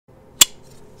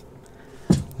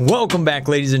Welcome back,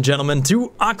 ladies and gentlemen,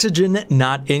 to Oxygen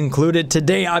Not Included.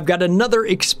 Today, I've got another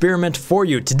experiment for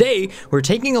you. Today, we're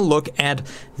taking a look at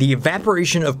the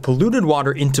evaporation of polluted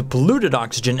water into polluted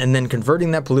oxygen and then converting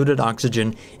that polluted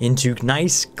oxygen into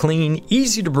nice, clean,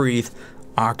 easy to breathe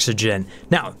oxygen.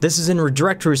 Now, this is in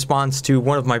direct response to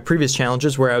one of my previous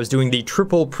challenges where I was doing the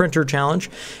triple printer challenge,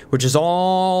 which is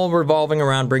all revolving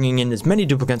around bringing in as many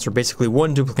duplicates, or basically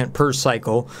one duplicate per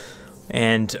cycle,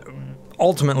 and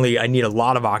ultimately, I need a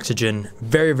lot of oxygen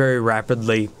very, very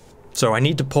rapidly, so I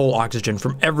need to pull oxygen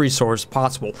from every source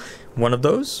possible. One of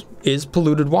those is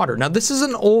polluted water. Now, this is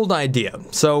an old idea,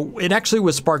 so it actually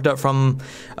was sparked up from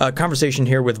a conversation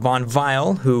here with Von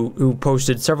Weil, who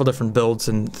posted several different builds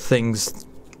and things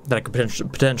that I could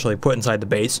potentially put inside the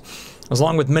base,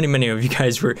 along with many of you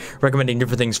guys were recommending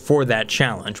different things for that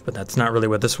challenge, but that's not really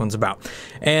what this one's about.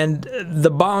 And the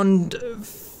Bond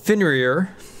Finrier,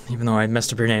 even though I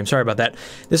messed up your name, sorry about that.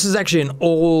 This is actually an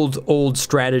old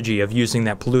strategy of using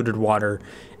that polluted water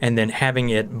and then having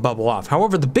it bubble off.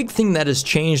 However, the big thing that has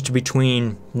changed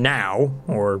between now,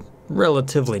 or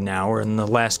relatively now, or in the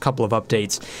last couple of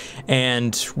updates,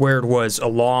 and where it was a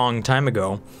long time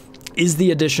ago, is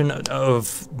the addition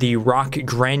of the rock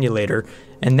granulator,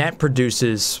 and that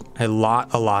produces a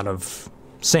lot of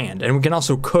sand. And we can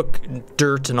also cook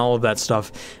dirt and all of that stuff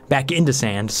back into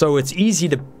sand, so it's easy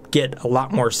to get a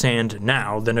lot more sand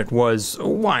now than it was a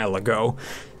while ago.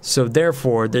 So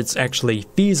therefore, it's actually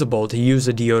feasible to use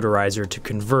a deodorizer to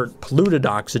convert polluted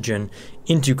oxygen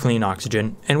into clean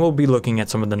oxygen, and we'll be looking at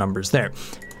some of the numbers there.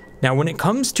 Now, when it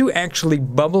comes to actually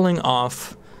bubbling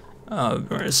off,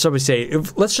 let's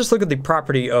just look at the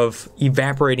property of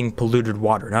evaporating polluted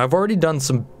water. Now, I've already done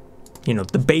some,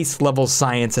 the base level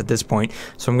science at this point,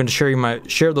 so I'm going to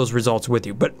share those results with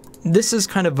you. But this is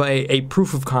kind of a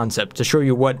proof of concept to show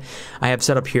you what I have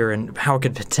set up here and how it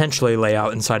could potentially lay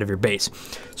out inside of your base.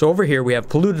 So over here we have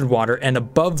polluted water, and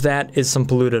above that is some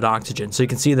polluted oxygen. So you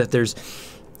can see that there's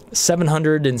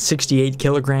 768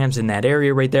 kilograms in that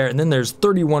area right there, and then there's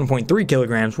 31.3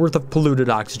 kilograms worth of polluted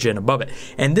oxygen above it.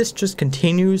 And this just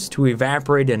continues to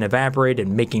evaporate and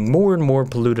making more and more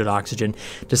polluted oxygen.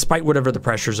 Despite whatever the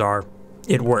pressures are,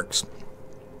 it works.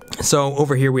 So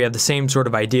over here we have the same sort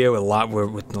of idea with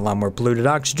a lot more polluted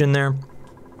oxygen there.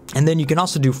 And then you can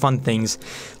also do fun things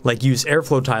like use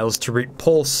airflow tiles to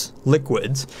repulse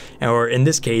liquids, or in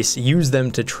this case, use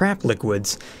them to trap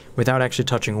liquids without actually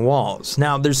touching walls.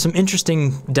 Now, there's some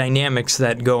interesting dynamics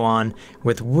that go on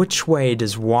with which way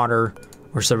does water,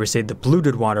 or so we say the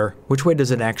polluted water, which way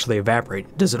does it actually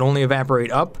evaporate? Does it only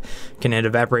evaporate up? Can it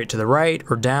evaporate to the right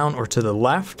or down or to the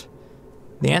left?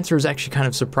 The answer is actually kind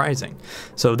of surprising.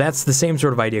 So that's the same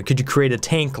sort of idea. Could you create a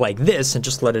tank like this and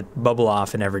just let it bubble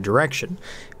off in every direction?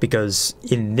 Because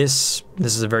in this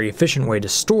is a very efficient way to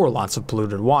store lots of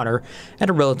polluted water at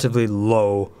a relatively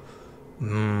low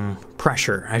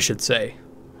pressure, I should say,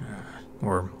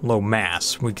 or low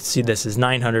mass. We can see this is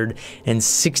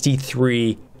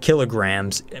 963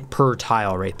 kilograms per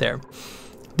tile right there.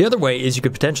 The other way is you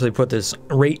could potentially put this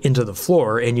right into the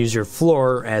floor and use your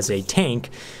floor as a tank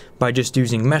by just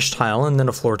using mesh tile and then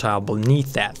a floor tile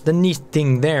beneath that. The neat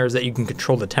thing there is that you can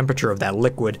control the temperature of that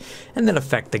liquid and then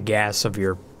affect the gas of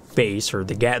your base, or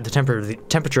the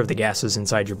temperature of the gases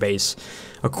inside your base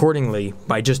accordingly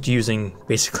by just using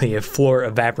basically a floor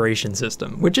evaporation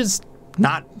system, which is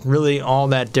not really all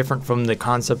that different from the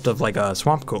concept of like a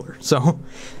swamp cooler. So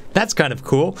that's kind of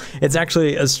cool. It's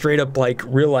actually a straight up like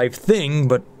real life thing,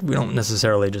 but we don't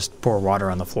necessarily just pour water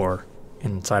on the floor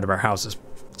inside of our houses.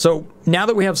 So now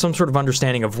that we have some sort of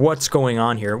understanding of what's going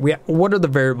on here, what are the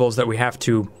variables that we have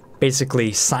to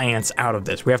basically science out of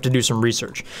this? We have to do some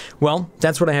research. Well,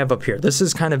 that's what I have up here. This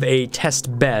is kind of a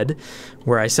test bed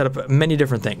where I set up many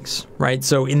different things, right?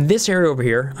 So in this area over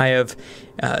here, I have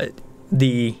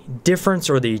the difference,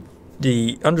 or the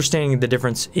understanding the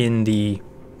difference in the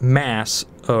mass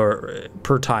or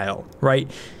per tile, right?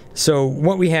 So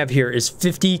what we have here is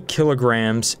 50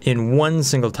 kilograms in one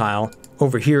single tile.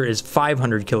 Over here is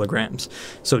 500 kilograms.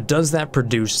 So does that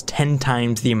produce 10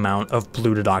 times the amount of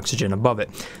polluted oxygen above it?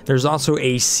 There's also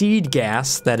a seed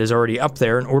gas that is already up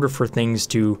there in order for things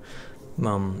to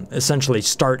essentially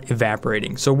start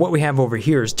evaporating. So what we have over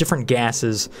here is different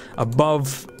gases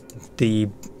above the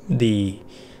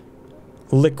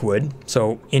liquid.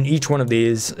 So in each one of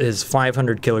these is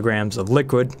 500 kilograms of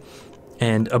liquid,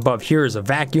 and above here is a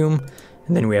vacuum.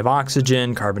 And then we have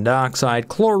oxygen, carbon dioxide,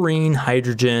 chlorine,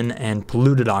 hydrogen, and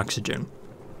polluted oxygen.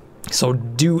 So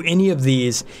do any of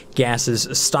these gases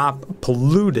stop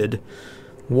polluted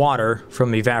water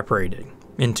from evaporating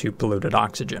into polluted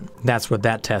oxygen? That's what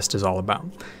that test is all about.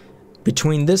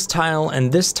 between this tile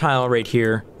and this tile right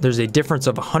here, there's a difference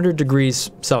of 100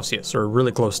 degrees Celsius, or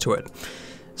really close to it.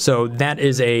 So that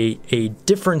is a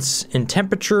difference in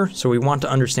temperature. So we want to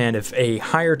understand if a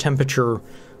higher temperature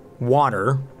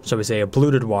water, so we say a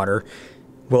polluted water,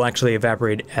 will actually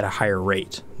evaporate at a higher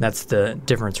rate. That's the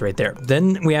difference right there.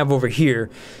 Then we have over here,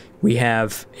 we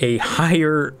have a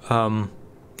higher,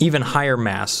 even higher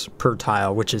mass per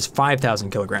tile, which is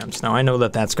 5,000 kilograms. Now I know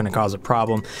that that's going to cause a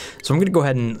problem, so I'm going to go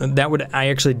ahead and I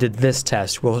actually did this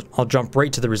test. I'll jump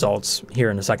right to the results here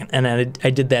in a second. And I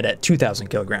did that at 2,000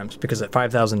 kilograms because at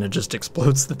 5,000 it just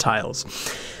explodes the tiles.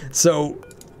 So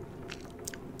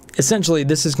essentially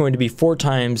this is going to be 4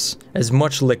 times as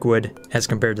much liquid as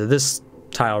compared to this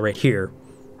tile right here.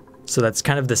 So that's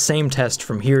kind of the same test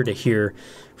from here to here,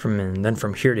 and then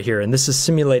from here to here. And this is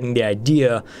simulating the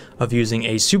idea of using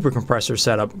a super compressor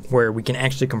setup where we can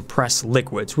actually compress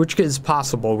liquids, which is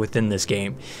possible within this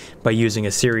game by using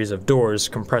a series of doors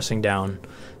compressing down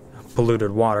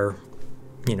polluted water,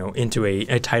 you know, into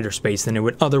a tighter space than it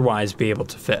would otherwise be able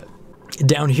to fit.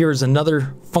 Down here is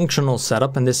another functional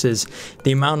setup, and this is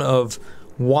the amount of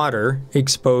water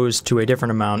exposed to a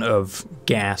different amount of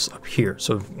gas up here.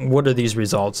 So what are these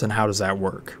results and how does that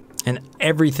work? And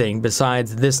everything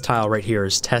besides this tile right here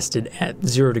is tested at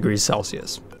 0 degrees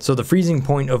Celsius. So the freezing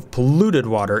point of polluted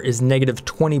water is negative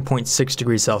 20.6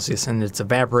 degrees Celsius, and its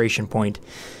evaporation point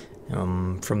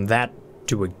from that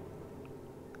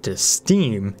to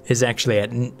steam is actually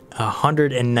at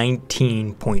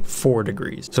 119.4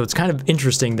 degrees. So it's kind of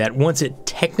interesting that once it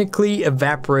technically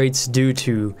evaporates due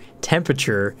to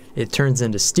temperature, it turns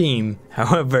into steam.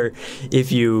 However,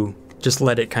 if you just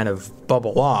let it kind of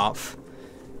bubble off,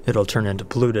 it'll turn into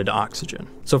polluted oxygen.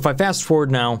 So if I fast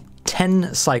forward now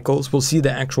 10 cycles, we'll see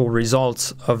the actual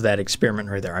results of that experiment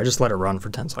right there. I just let it run for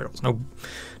 10 cycles.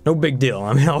 No big deal.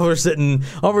 I mean, all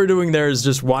we're doing there is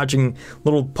just watching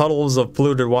little puddles of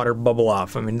polluted water bubble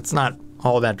off. I mean, it's not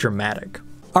all that dramatic.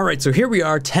 All right, so here we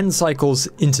are 10 cycles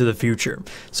into the future.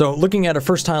 So looking at our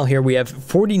first tile here, we have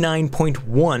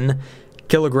 49.1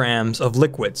 kilograms of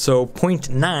liquid. So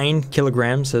 0.9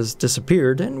 kilograms has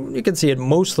disappeared, and you can see it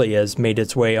mostly has made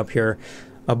its way up here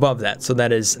above that. So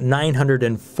that is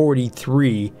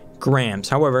 943 grams.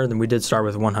 However, then we did start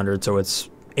with 100, so it's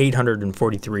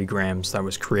 843 grams that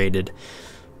was created,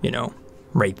 you know,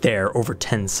 right there over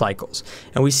 10 cycles.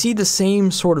 And we see the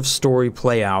same sort of story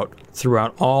play out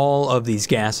throughout all of these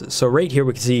gases. So right here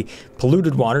we can see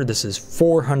polluted water. This is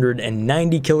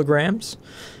 490 kilograms.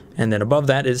 And then above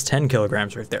that is 10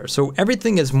 kilograms right there. So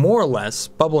everything is more or less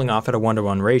bubbling off at a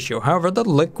 1-to-1 ratio. However, the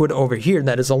liquid over here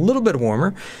that is a little bit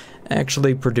warmer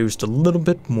actually produced a little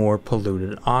bit more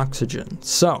polluted oxygen.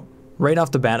 So right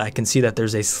off the bat, I can see that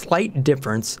there's a slight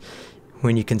difference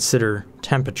when you consider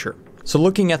temperature. So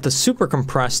looking at the super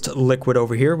compressed liquid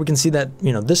over here, we can see that,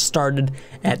 you know, this started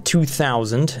at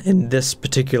 2,000 in this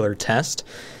particular test.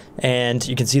 And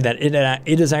you can see that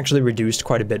it is actually reduced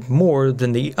quite a bit more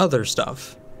than the other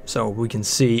stuff. So we can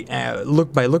see,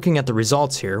 by looking at the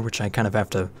results here, which I kind of have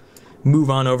to move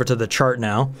on over to the chart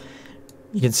now,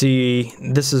 you can see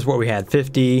this is what we had,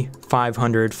 50,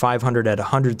 500, 500 at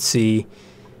 100C,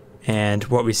 and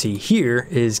what we see here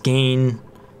is gain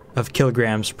of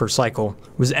kilograms per cycle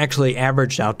was actually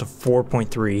averaged out to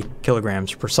 4.3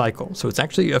 kilograms per cycle. So it's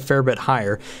actually a fair bit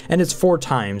higher, and it's 4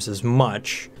 times as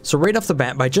much. So right off the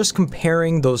bat, by just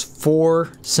comparing those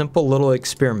 4 simple little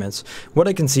experiments, what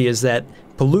I can see is that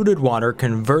polluted water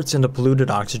converts into polluted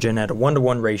oxygen at a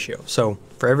 1-to-1 ratio. So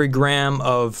for every gram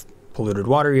of polluted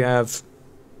water you have,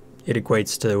 it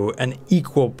equates to an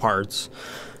equal parts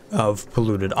of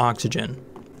polluted oxygen.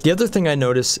 The other thing I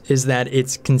notice is that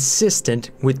it's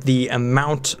consistent with the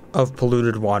amount of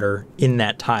polluted water in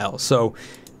that tile. So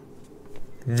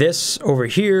this over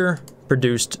here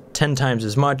produced 10 times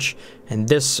as much, and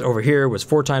this over here was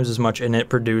 4 times as much, and it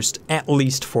produced at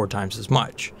least 4 times as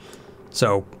much.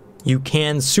 So you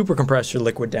can super compress your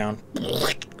liquid down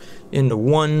into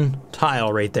one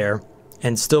tile right there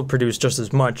and still produce just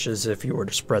as much as if you were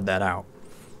to spread that out.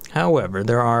 However,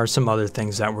 there are some other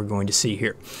things that we're going to see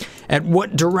here. At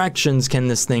what directions can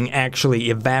this thing actually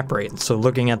evaporate? So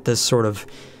looking at this sort of,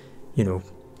 you know,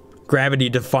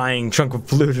 gravity-defying chunk of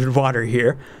polluted water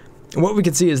here, what we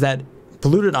can see is that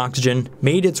polluted oxygen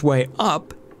made its way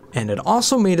up, and it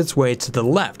also made its way to the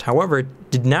left. However, it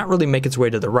did not really make its way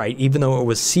to the right, even though it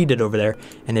was seated over there,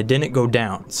 and it didn't go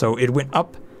down. So it went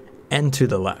up and to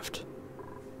the left.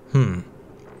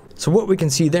 So what we can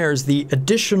see there is the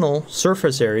additional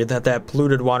surface area that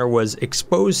polluted water was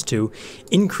exposed to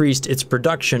increased its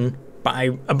production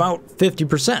by about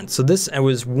 50%. So this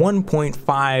was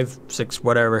 1.56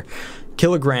 whatever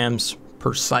kilograms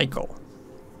per cycle.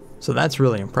 So that's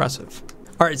really impressive.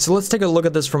 All right, so let's take a look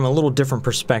at this from a little different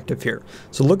perspective here.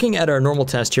 So looking at our normal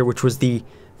test here, which was the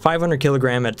 500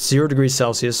 kilogram at 0 degrees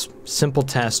Celsius, simple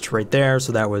test right there.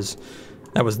 So that was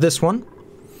this one.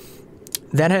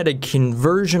 That had a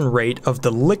conversion rate of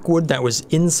the liquid that was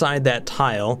inside that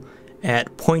tile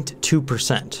at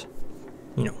 0.2%,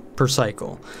 per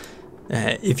cycle.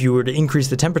 If you were to increase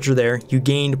the temperature there, you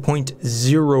gained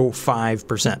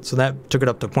 0.05%. So that took it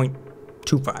up to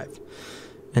 0.25.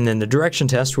 And then the direction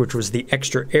test, which was the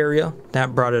extra area,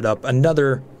 that brought it up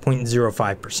another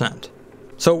 0.05%.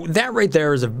 So that right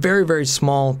there is a very, very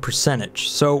small percentage.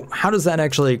 So how does that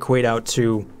actually equate out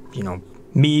to,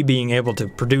 me being able to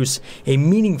produce a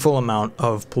meaningful amount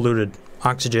of polluted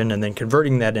oxygen and then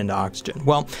converting that into oxygen?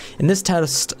 Well, in this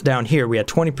test down here, we had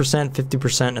 20%,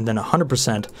 50%, and then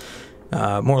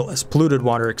 100%, more or less, polluted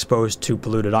water exposed to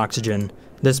polluted oxygen,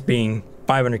 this being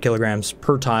 500 kilograms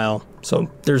per tile. So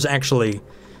there's actually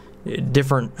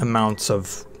different amounts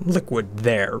of liquid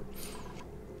there.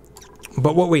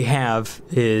 But what we have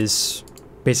is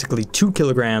basically 2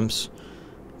 kilograms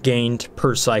gained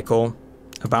per cycle,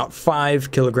 about 5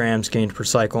 kilograms gained per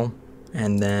cycle,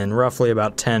 and then roughly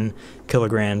about 10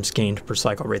 kilograms gained per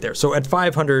cycle right there. So at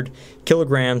 500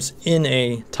 kilograms in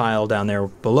a tile down there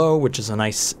below, which is a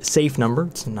nice safe number,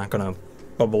 it's not going to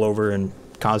bubble over and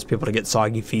cause people to get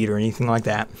soggy feet or anything like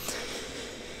that.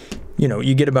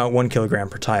 You get about 1 kilogram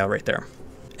per tile right there.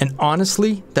 And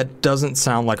honestly, that doesn't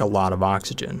sound like a lot of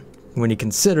oxygen when you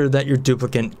consider that your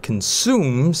duplicant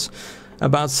consumes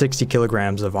about 60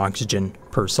 kilograms of oxygen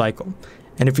per cycle.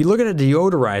 And if you look at a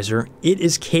deodorizer, it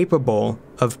is capable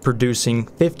of producing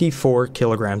 54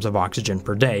 kilograms of oxygen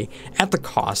per day at the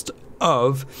cost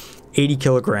of 80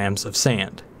 kilograms of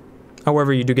sand.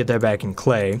 However, you do get that back in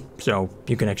clay, so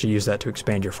you can actually use that to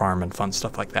expand your farm and fun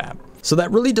stuff like that. So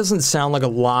that really doesn't sound like a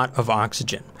lot of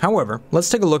oxygen. However, let's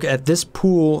take a look at this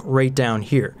pool right down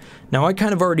here. Now, I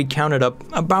kind of already counted up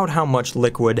about how much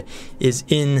liquid is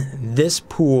in this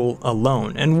pool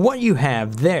alone. And what you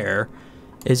have there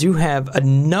is you have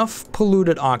enough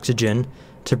polluted oxygen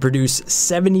to produce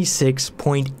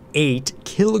 76.8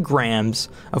 kilograms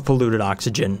of polluted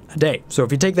oxygen a day. So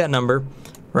if you take that number,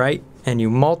 right, and you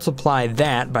multiply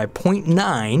that by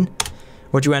 0.9,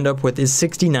 what you end up with is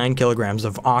 69 kilograms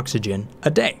of oxygen a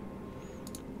day.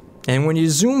 And when you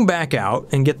zoom back out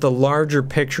and get the larger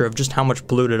picture of just how much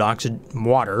polluted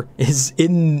water is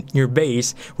in your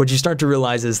base, what you start to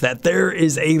realize is that there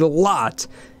is a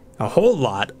whole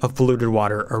lot of polluted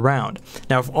water around.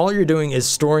 Now, if all you're doing is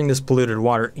storing this polluted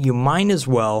water, you might as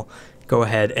well go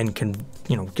ahead and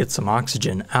get some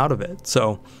oxygen out of it.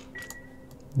 So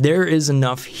there is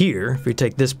enough here. If we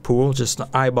take this pool, just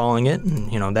eyeballing it,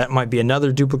 and that might be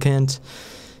another duplicant.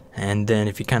 And then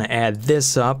if you kind of add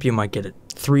this up, you might get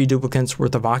 3 duplicants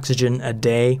worth of oxygen a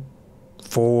day,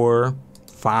 4,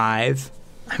 5.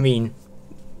 I mean,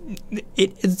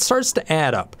 it starts to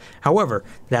add up. However,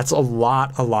 that's a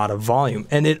lot of volume,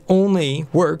 and it only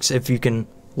works if you can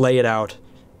lay it out,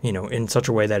 in such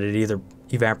a way that it either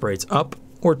evaporates up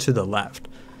or to the left.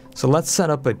 So let's set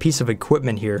up a piece of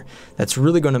equipment here that's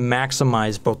really going to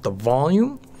maximize both the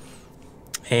volume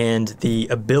and the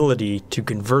ability to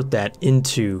convert that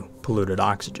into polluted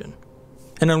oxygen.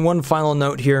 And on one final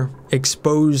note here,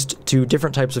 exposed to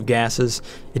different types of gases,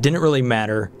 it didn't really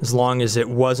matter as long as it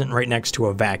wasn't right next to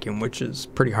a vacuum, which is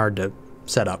pretty hard to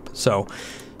set up. So,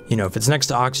 if it's next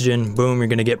to oxygen, boom, you're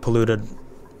going to get polluted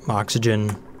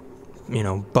oxygen,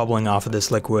 bubbling off of this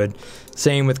liquid.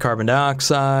 Same with carbon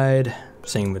dioxide,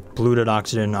 same with polluted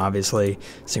oxygen, obviously,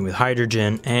 same with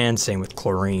hydrogen, and same with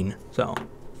chlorine. So,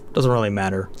 it doesn't really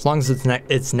matter. As long as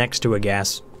it's next to a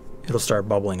gas, it'll start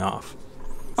bubbling off.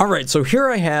 Alright, so here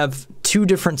I have 2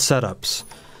 different setups.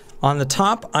 On the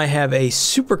top, I have a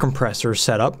super compressor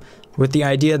setup with the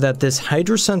idea that this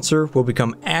hydrosensor will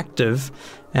become active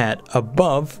at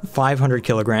above 500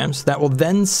 kilograms. That will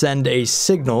then send a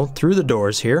signal through the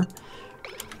doors here,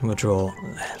 which will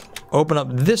open up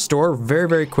this door very,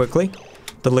 very quickly.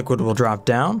 The liquid will drop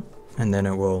down, and then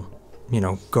it will,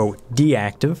 go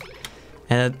deactive.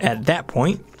 And at that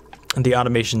point, the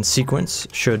automation sequence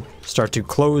should start to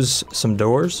close some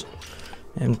doors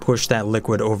and push that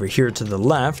liquid over here to the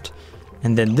left.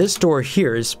 And then this door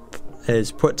here is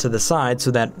put to the side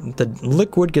so that the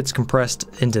liquid gets compressed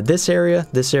into this area,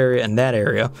 and that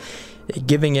area,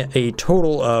 giving it a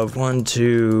total of 1,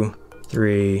 2,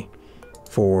 3,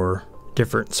 4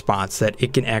 different spots that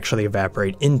it can actually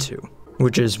evaporate into,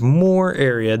 which is more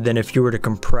area than if you were to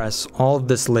compress all of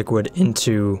this liquid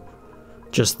into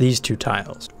just these 2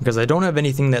 tiles, because I don't have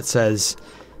anything that says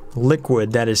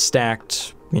liquid that is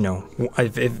stacked you know,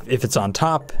 if it's on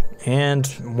top and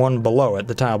one below it,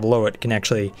 the tile below it can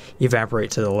actually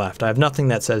evaporate to the left. I have nothing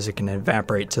that says it can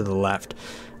evaporate to the left,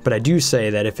 but I do say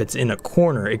that if it's in a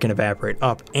corner, it can evaporate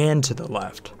up and to the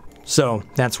left. So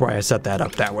that's why I set that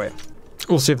up that way.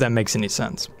 We'll see if that makes any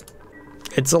sense.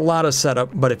 It's a lot of setup,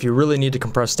 but if you really need to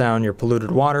compress down your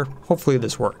polluted water, hopefully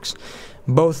this works.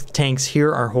 Both tanks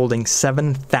here are holding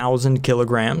 7,000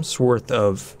 kilograms worth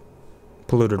of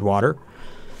polluted water.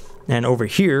 And over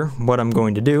here, what I'm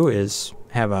going to do is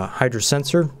have a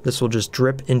hydrosensor. This will just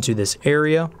drip into this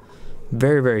area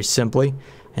very, very simply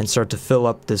and start to fill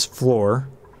up this floor.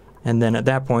 And then at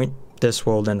that point, this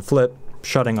will then flip,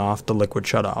 shutting off the liquid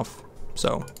shutoff.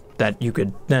 So that you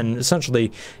could then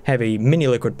essentially have a mini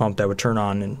liquid pump that would turn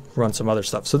on and run some other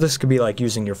stuff. So this could be like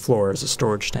using your floor as a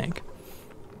storage tank.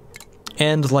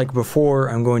 And like before,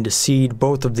 I'm going to seed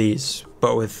both of these,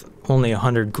 but with only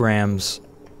 100 grams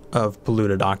of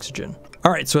polluted oxygen.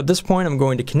 All right, so at this point, I'm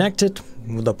going to connect it.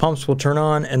 The pumps will turn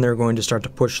on and they're going to start to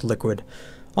push liquid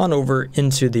on over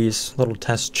into these little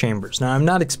test chambers. Now, I'm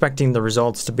not expecting the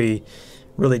results to be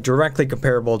really directly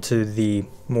comparable to the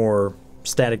more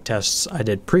static tests I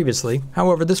did previously.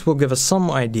 However, this will give us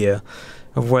some idea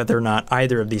of whether or not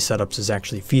either of these setups is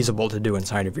actually feasible to do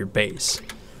inside of your base.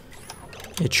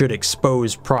 It should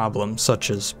expose problems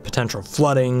such as potential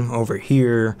flooding over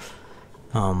here,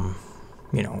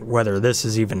 you know, whether this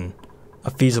is even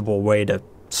a feasible way to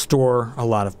store a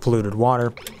lot of polluted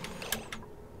water.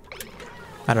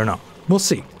 I don't know. We'll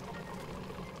see.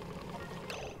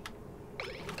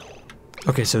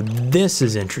 Okay, so this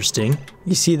is interesting.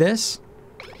 You see this?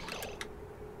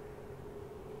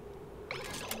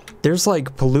 There's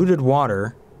like polluted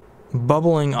water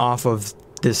bubbling off of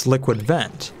this liquid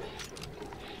vent.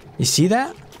 You see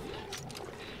that?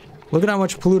 Look at how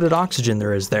much polluted oxygen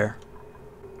there is there.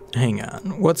 Hang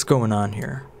on, what's going on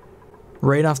here?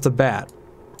 Right off the bat,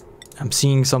 I'm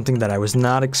seeing something that I was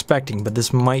not expecting, but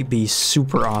this might be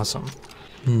super awesome.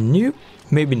 Nope,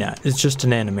 maybe not. It's just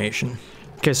an animation.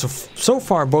 Okay, so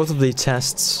far both of the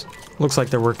tests looks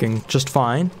like they're working just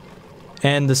fine.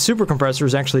 And the super compressor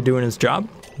is actually doing its job.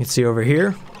 You can see over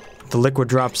here, the liquid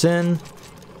drops in,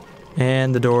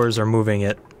 and the doors are moving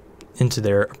it into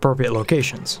their appropriate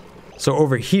locations. So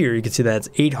over here, you can see that's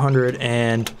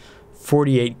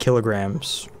 848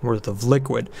 kilograms worth of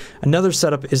liquid. Another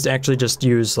setup is to actually just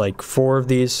use like 4 of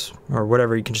these or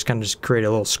whatever. You can just kind of just create a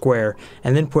little square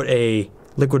and then put a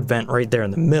liquid vent right there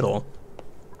in the middle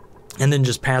and then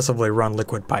just passively run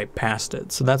liquid pipe past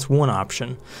it. So that's one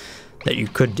option that you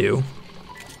could do.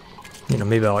 You know,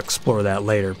 maybe I'll explore that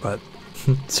later, but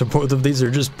so both of these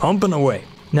are just pumping away.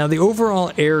 Now the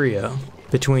overall area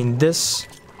between this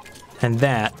and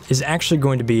that is actually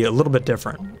going to be a little bit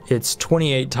different. It's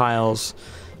 28 tiles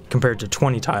compared to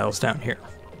 20 tiles down here.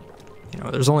 You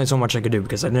know, there's only so much I could do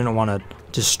because I didn't want to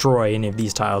destroy any of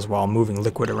these tiles while moving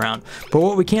liquid around. But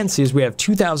what we can see is we have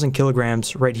 2,000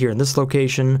 kilograms right here in this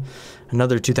location,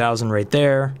 another 2,000 right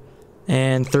there,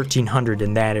 and 1,300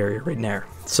 in that area right there.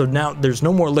 So now there's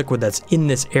no more liquid that's in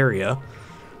this area.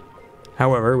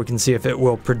 However, we can see if it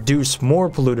will produce more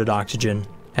polluted oxygen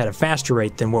at a faster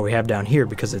rate than what we have down here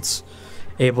because it's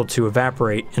able to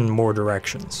evaporate in more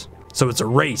directions. So it's a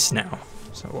race now.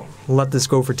 So we'll let this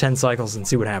go for 10 cycles and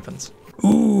see what happens.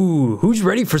 Ooh, who's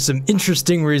ready for some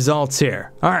interesting results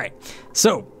here? All right,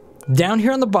 so down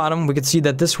here on the bottom, we can see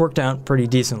that this worked out pretty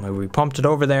decently. We pumped it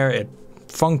over there, it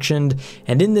functioned,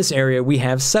 and in this area, we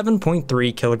have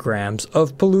 7.3 kilograms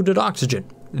of polluted oxygen.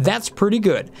 That's pretty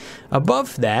good.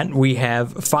 Above that, we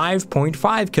have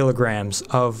 5.5 kilograms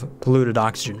of polluted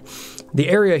oxygen. The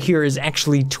area here is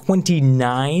actually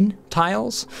 29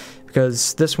 tiles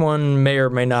because this one may or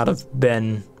may not have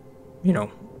been, you know,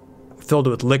 filled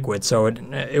with liquid. So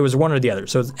it was one or the other.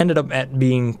 So it ended up at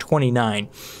being 29.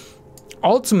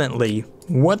 Ultimately,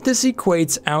 what this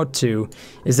equates out to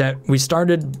is that we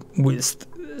started with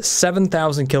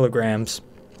 7,000 kilograms,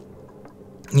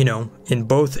 you know, in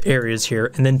both areas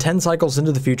here, and then 10 cycles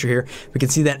into the future here, we can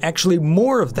see that actually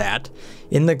more of that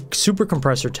in the super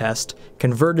compressor test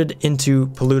converted into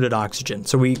polluted oxygen.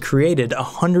 So we created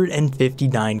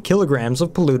 159 kilograms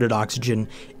of polluted oxygen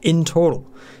in total,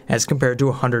 as compared to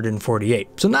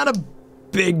 148. So not a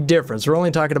big difference. We're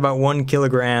only talking about 1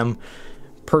 kilogram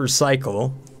per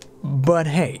cycle, but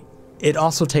hey, it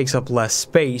also takes up less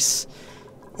space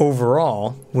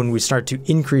overall when we start to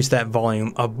increase that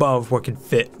volume above what can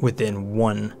fit within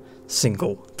one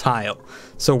single tile.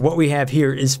 So what we have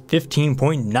here is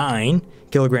 15.9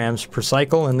 kilograms per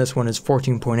cycle, and this one is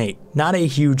 14.8. Not a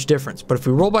huge difference, but if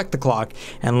we roll back the clock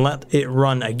and let it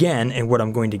run again, and what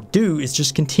I'm going to do is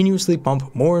just continuously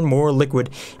pump more and more liquid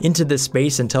into this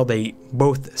space until they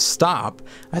both stop,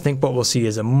 I think what we'll see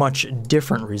is a much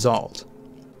different result.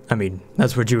 I mean,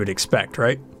 that's what you would expect,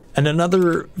 right? And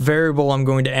another variable I'm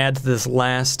going to add to this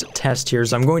last test here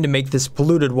is I'm going to make this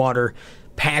polluted water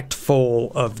packed full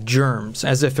of germs,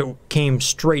 as if it came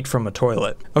straight from a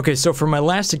toilet. Okay, so for my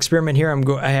last experiment here,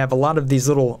 I have a lot of these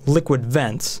little liquid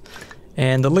vents,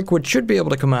 and the liquid should be able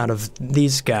to come out of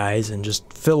these guys and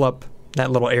just fill up that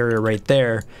little area right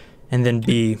there, and then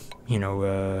be, you know,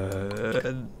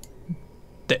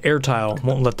 the air tile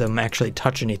won't let them actually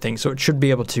touch anything, so it should be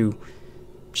able to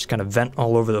just kind of vent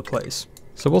all over the place.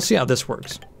 So we'll see how this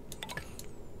works.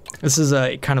 This is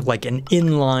a kind of like an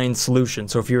inline solution.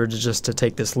 So if you were just to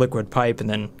take this liquid pipe and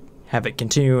then have it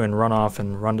continue and run off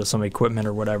and run to some equipment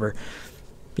or whatever,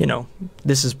 you know,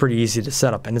 this is pretty easy to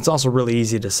set up. And it's also really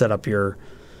easy to set up your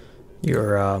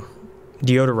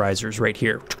deodorizers right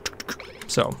here.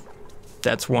 So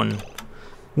that's one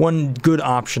good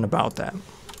option about that.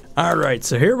 All right,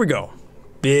 so here we go.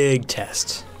 Big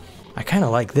test. I kind of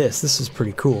like this. This is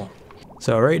pretty cool.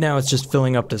 So right now it's just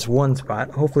filling up this one spot.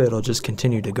 Hopefully it'll just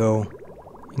continue to go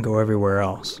and go everywhere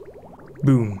else.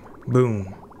 Boom,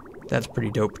 boom. That's pretty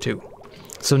dope too.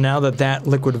 So now that that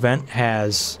liquid vent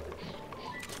has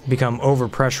become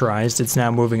overpressurized, it's now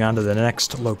moving on to the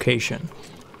next location.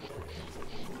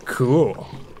 Cool.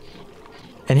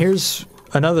 And here's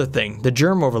another thing, the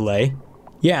germ overlay.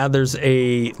 Yeah, there's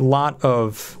a lot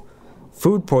of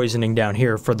food poisoning down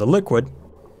here for the liquid,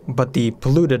 but the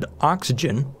polluted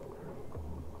oxygen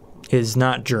is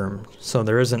not germ, so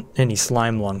there isn't any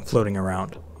slime lung floating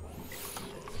around.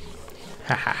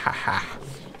 Ha ha ha ha.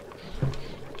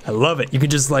 I love it. You can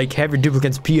just like have your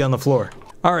duplicates pee on the floor.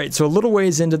 Alright, so a little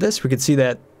ways into this, we can see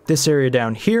that this area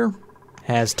down here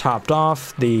has topped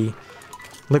off. The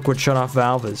liquid shutoff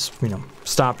valve has, you know,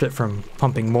 stopped it from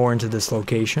pumping more into this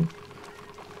location.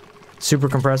 Super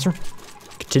compressor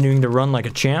continuing to run like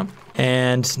a champ.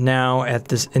 And now at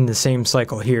this, in the same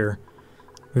cycle here,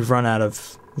 we've run out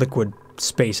of liquid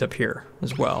space up here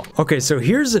as well. Okay, so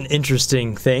here's an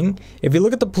interesting thing. If you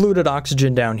look at the polluted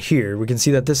oxygen down here, we can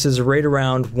see that this is right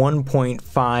around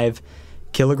 1.5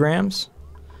 kilograms.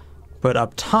 But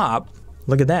up top,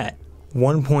 look at that,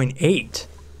 1.8.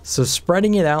 So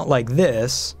spreading it out like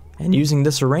this and using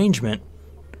this arrangement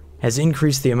has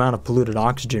increased the amount of polluted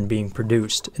oxygen being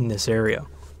produced in this area.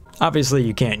 Obviously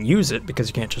you can't use it because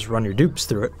you can't just run your dupes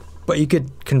through it, but you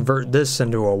could convert this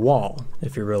into a wall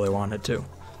if you really wanted to.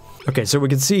 Okay, so we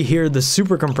can see here the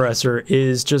super compressor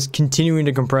is just continuing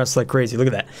to compress like crazy. Look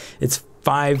at that. It's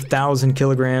 5,000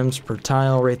 kilograms per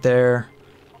tile right there.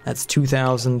 That's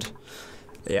 2,000.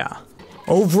 Yeah.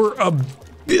 Over 1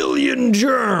 billion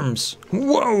germs.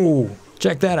 Whoa.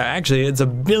 Check that out. Actually, it's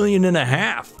 1.5 billion.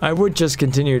 I would just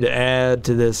continue to add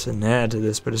to this and add to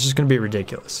this, but it's just going to be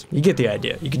ridiculous. You get the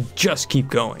idea. You can just keep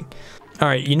going. All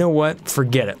right, you know what?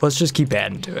 Forget it. Let's just keep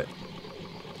adding to it.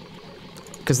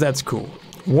 Because that's cool.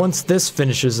 Once this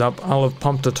finishes up, I'll have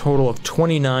pumped a total of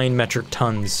 29 metric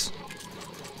tons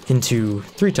into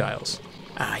 3 tiles.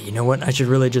 Ah, you know what? I should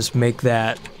really just make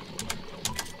that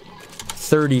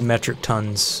 30 metric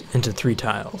tons into 3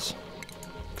 tiles.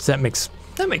 Because that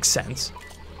makes sense.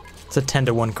 It's a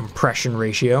 10-to-1 compression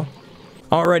ratio.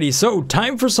 Alrighty, so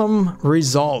time for some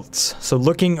results. So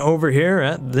looking over here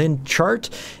at the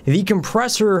chart, the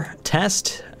compressor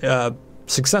test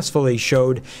successfully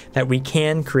showed that we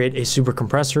can create a super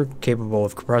compressor capable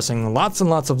of compressing lots and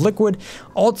lots of liquid.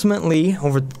 Ultimately,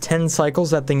 over 10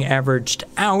 cycles, that thing averaged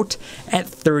out at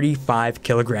 35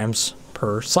 kilograms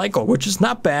per cycle, which is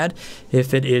not bad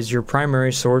if it is your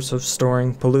primary source of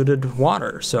storing polluted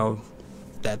water. So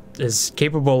that is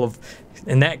capable of,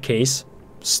 in that case,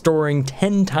 storing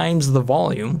 10 times the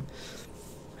volume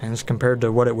as compared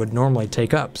to what it would normally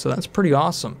take up. So that's pretty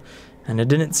awesome. And it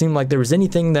didn't seem like there was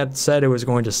anything that said it was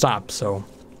going to stop. So,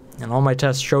 and all my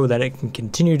tests show that it can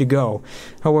continue to go.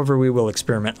 However, we will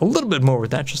experiment a little bit more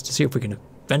with that just to see if we can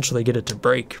eventually get it to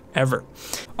break ever.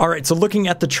 All right, so looking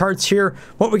at the charts here,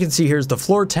 what we can see here is the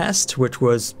floor test, which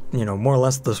was, you know, more or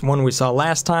less this one we saw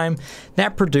last time.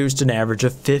 That produced an average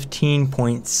of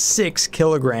 15.6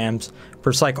 kilograms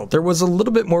per cycle. There was a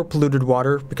little bit more polluted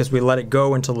water because we let it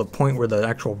go until the point where the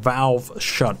actual valve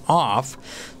shut off.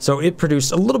 So it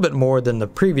produced a little bit more than the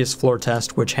previous floor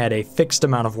test, which had a fixed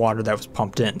amount of water that was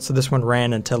pumped in. So this one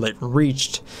ran until it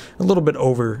reached a little bit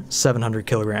over 700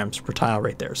 kilograms per tile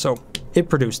right there. So it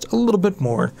produced a little bit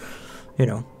more, you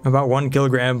know, about 1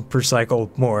 kilogram per cycle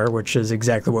more, which is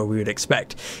exactly what we would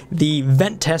expect. The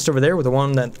vent test over there, with the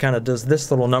one that kind of does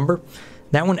this little number,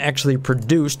 that one actually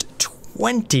produced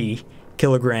 20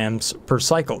 kilograms per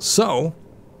cycle. So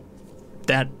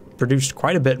that produced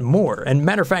quite a bit more. And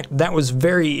matter of fact, that was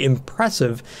very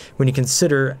impressive when you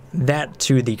consider that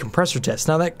to the compressor test.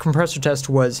 Now that compressor test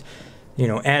was, you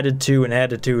know, added to and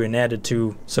added to and added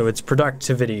to, so its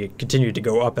productivity continued to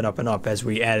go up and up and up as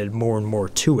we added more and more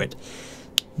to it.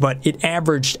 But it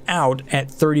averaged out at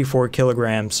 34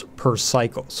 kilograms per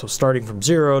cycle. So starting from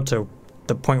 0 to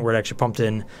the point where it actually pumped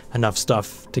in enough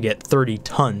stuff to get 30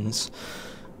 tons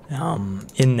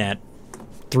in that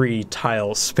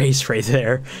 3-tile space right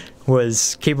there,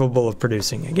 was capable of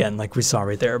producing, again, like we saw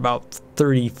right there, about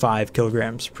 35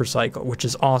 kilograms per cycle, which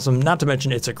is awesome. Not to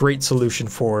mention, it's a great solution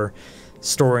for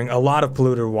storing a lot of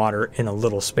polluted water in a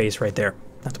little space right there.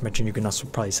 Not to mention, you can also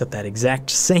probably set that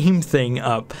exact same thing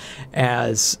up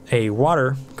as a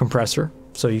water compressor,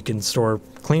 so you can store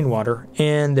clean water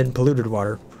and then polluted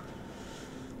water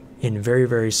in very,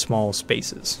 very small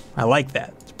spaces. I like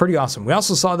that. It's pretty awesome. We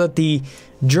also saw that the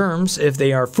germs, if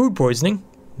they are food poisoning,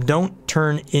 don't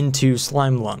turn into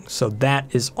slime lungs. So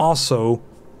that is also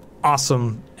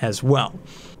awesome as well.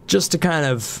 Just to kind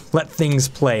of let things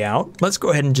play out, let's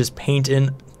go ahead and just paint in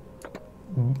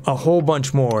a whole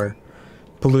bunch more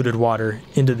polluted water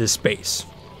into this space.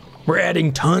 We're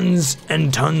adding tons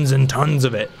and tons and tons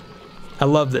of it. I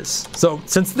love this. So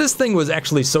since this thing was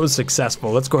actually so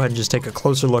successful, let's go ahead and just take a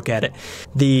closer look at it.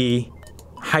 The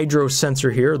hydro sensor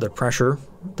here, the pressure,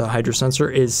 the hydro sensor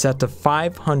is set to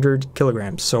 500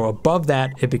 kilograms. So above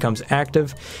that, it becomes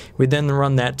active. We then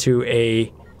run that to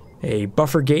a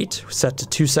buffer gate set to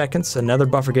 2 seconds, another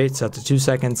buffer gate set to 2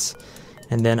 seconds,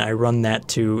 and then I run that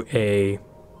to a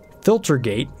filter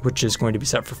gate, which is going to be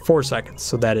set for 4 seconds.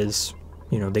 So that is,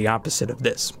 you know, the opposite of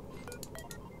this.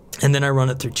 And then I run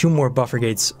it through 2 more buffer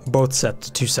gates, both set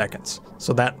to 2 seconds.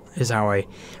 So that is how I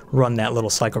run that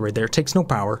little cycle right there. It takes no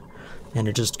power, and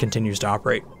it just continues to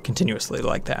operate continuously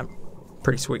like that.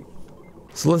 Pretty sweet.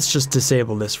 So let's just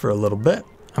disable this for a little bit.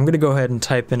 I'm going to go ahead and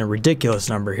type in a ridiculous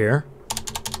number here.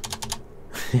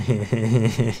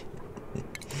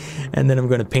 And then I'm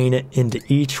going to paint it into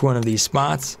each one of these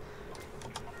spots.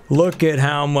 Look at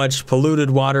how much polluted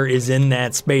water is in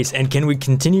that space. And can we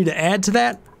continue to add to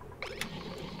that?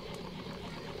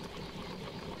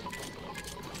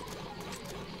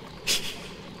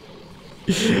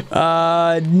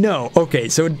 No. Okay,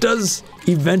 so it does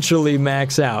eventually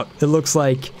max out. It looks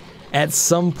like at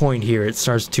some point here it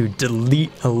starts to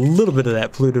delete a little bit of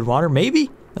that polluted water, maybe?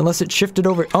 Unless it shifted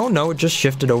over. Oh no, it just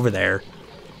shifted over there.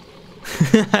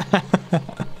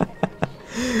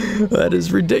 That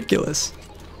is ridiculous.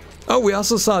 Oh, we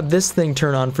also saw this thing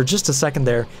turn on for just a second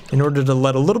there in order to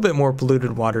let a little bit more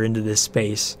polluted water into this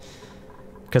space,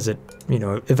 because it, you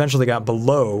know, eventually got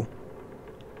below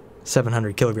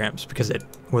 700 kilograms because it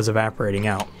was evaporating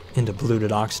out into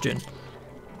polluted oxygen.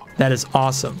 That is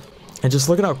awesome. And just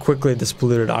look at how quickly this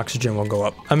polluted oxygen will go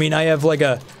up. I mean, I have like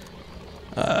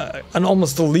an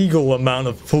almost illegal amount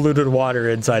of polluted water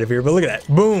inside of here, but look at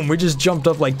that. Boom, we just jumped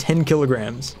up like 10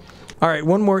 kilograms. All right,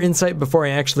 one more insight before I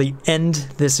actually end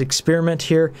this experiment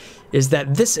here is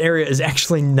that this area is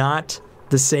actually not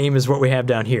the same as what we have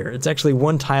down here. It's actually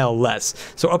 1 tile less.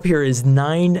 So up here is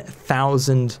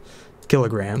 9,000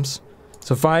 kilograms.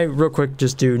 So if I real quick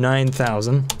just do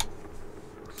 9,000,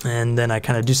 and then I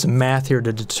kind of do some math here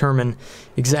to determine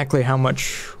exactly how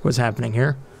much was happening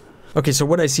here. Okay, so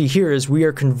what I see here is we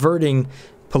are converting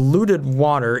polluted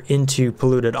water into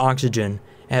polluted oxygen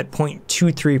at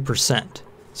 0.23%.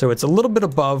 So it's a little bit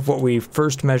above what we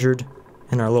first measured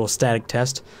in our little static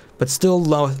test, but still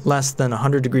less than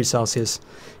 100 degrees Celsius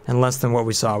and less than what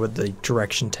we saw with the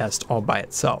direction test all by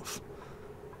itself.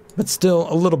 But still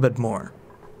a little bit more.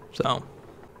 So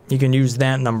you can use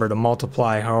that number to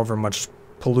multiply however much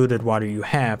polluted water you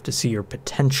have to see your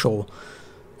potential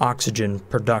oxygen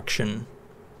production.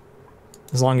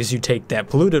 As long as you take that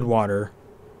polluted water,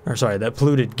 or sorry, that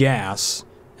polluted gas,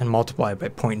 and multiply it by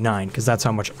 0.9, because that's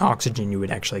how much oxygen you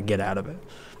would actually get out of it.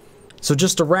 So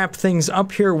just to wrap things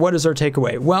up here, what is our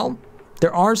takeaway? Well,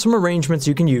 there are some arrangements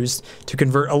you can use to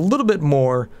convert a little bit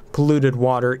more polluted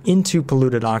water into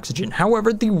polluted oxygen.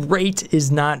 However, the rate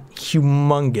is not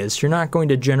humongous. You're not going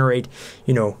to generate,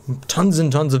 you know, tons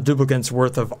and tons of duplicates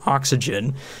worth of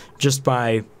oxygen just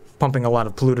by pumping a lot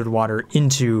of polluted water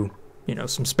into you know,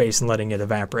 some space and letting it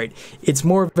evaporate. It's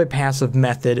more of a passive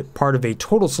method, part of a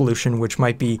total solution, which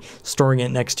might be storing it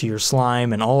next to your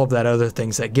slime and all of that other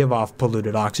things that give off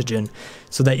polluted oxygen,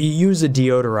 so that you use a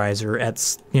deodorizer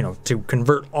at, you know, to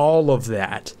convert all of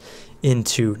that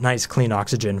into nice clean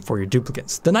oxygen for your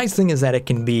duplicates. The nice thing is that it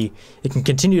can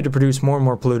continue to produce more and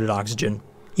more polluted oxygen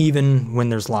even when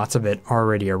there's lots of it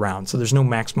already around. So there's no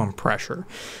maximum pressure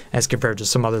as compared to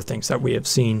some other things that we have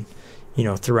seen, you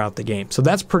know, throughout the game. So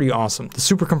that's pretty awesome. The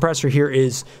super compressor here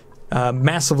is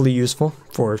massively useful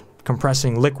for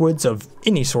compressing liquids of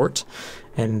any sort,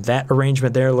 and that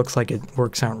arrangement there looks like it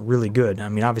works out really good. I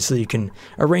mean, obviously you can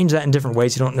arrange that in different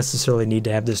ways. You don't necessarily need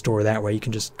to have this door that way. You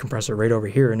can just compress it right over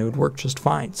here and it would work just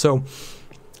fine. So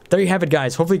there you have it,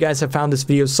 guys. Hopefully you guys have found this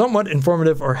video somewhat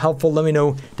informative or helpful. Let me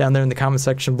know down there in the comment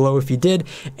section below if you did.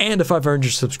 And if I've earned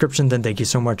your subscription, then thank you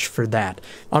so much for that.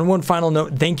 On one final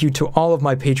note, thank you to all of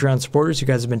my Patreon supporters. You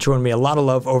guys have been showing me a lot of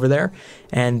love over there,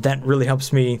 and that really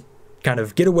helps me kind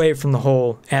of get away from the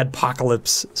whole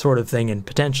adpocalypse sort of thing and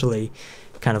potentially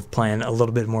kind of plan a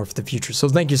little bit more for the future. So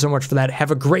thank you so much for that. Have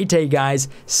a great day, guys.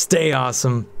 Stay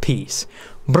awesome. Peace.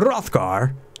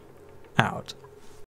 Brothgar out.